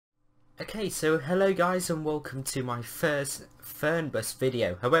Okay, so hello guys and welcome to my first FernBus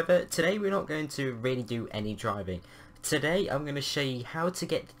video. However, today we're not going to really do any driving. Today I'm going to show you how to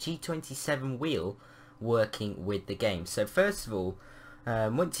get the G27 wheel working with the game. So first of all,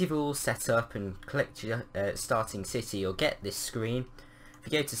 once you've all set up and clicked your starting city, you'll get this screen.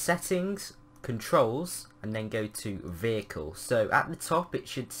 If you go to settings, controls, and then go to vehicle. So at the top it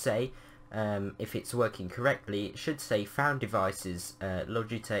should say, if it's working correctly, it should say found devices,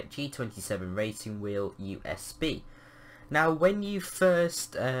 Logitech G27 Racing Wheel USB. Now when you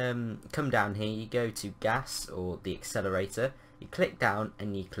first come down here, you go to gas or the accelerator, you click down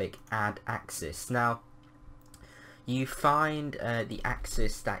and you click add axis. Now you find the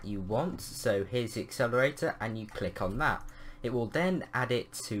axis that you want, so here's the accelerator and you click on that. It will then add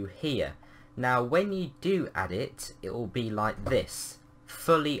it to here. Now when you do add it, it will be like this,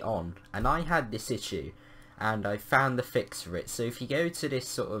 fully on, and I had this issue and I found the fix for it. So if you go to this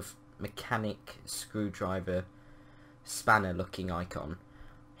sort of mechanic screwdriver spanner looking icon,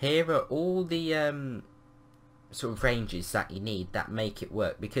 here are all the sort of ranges that you need that make it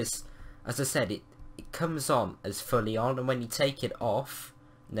work, because as I said, it comes on as fully on, and when you take it off,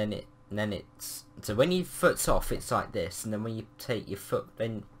 then it's so when your foot's off it's like this, and then when you take your foot,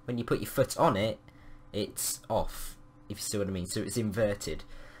 then when you put your foot on it, it's off, if you see what I mean. So it's inverted.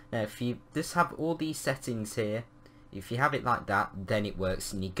 Now if you just have all these settings here, if you have it like that, then it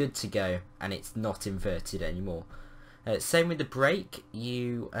works and you're good to go and it's not inverted anymore. Same with the brake.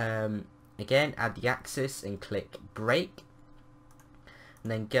 You again add the axis and click brake,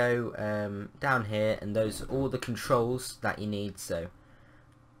 and then go down here, and those are all the controls that you need. So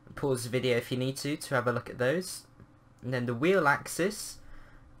pause the video if you need to have a look at those. And then the wheel axis,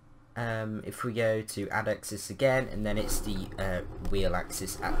 if we go to add axis again, and then it's the wheel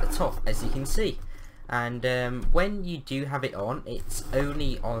axis at the top, as you can see. And when you do have it on, it's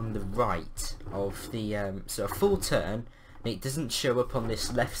only on the right of the so a full turn, and it doesn't show up on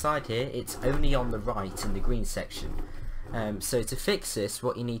this left side here, it's only on the right in the green section. So to fix this,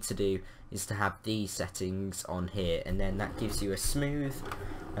 what you need to do is to have these settings on here, and then that gives you a smooth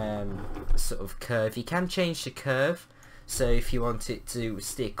sort of curve. You can change the curve, so if you want it to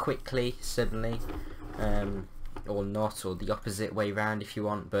steer quickly suddenly, or not, or the opposite way round if you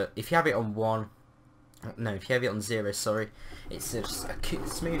want. But if you have it on if you have it on 0, sorry, it's just a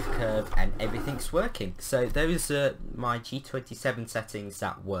smooth curve and everything's working. So those are my G27 settings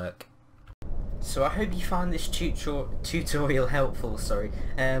that work. So I hope you found this tutorial helpful.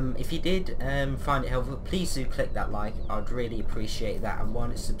 If you did find it helpful, please do click that like. I'd really appreciate that, and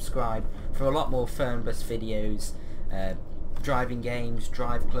want to subscribe for a lot more FernBus videos, driving games,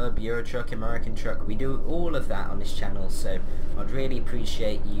 Drive Club, Euro Truck, American Truck. We do all of that on this channel, so I'd really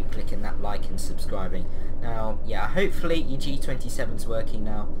appreciate you clicking that like and subscribing. Now yeah, hopefully your G27's working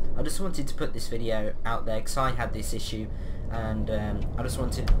now. I just wanted to put this video out there because I had this issue, and I just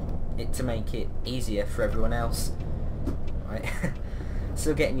wanted it to make it easier for everyone else. Right.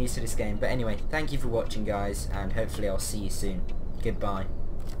 Still getting used to this game, but anyway, thank you for watching guys, and hopefully I'll see you soon. Goodbye.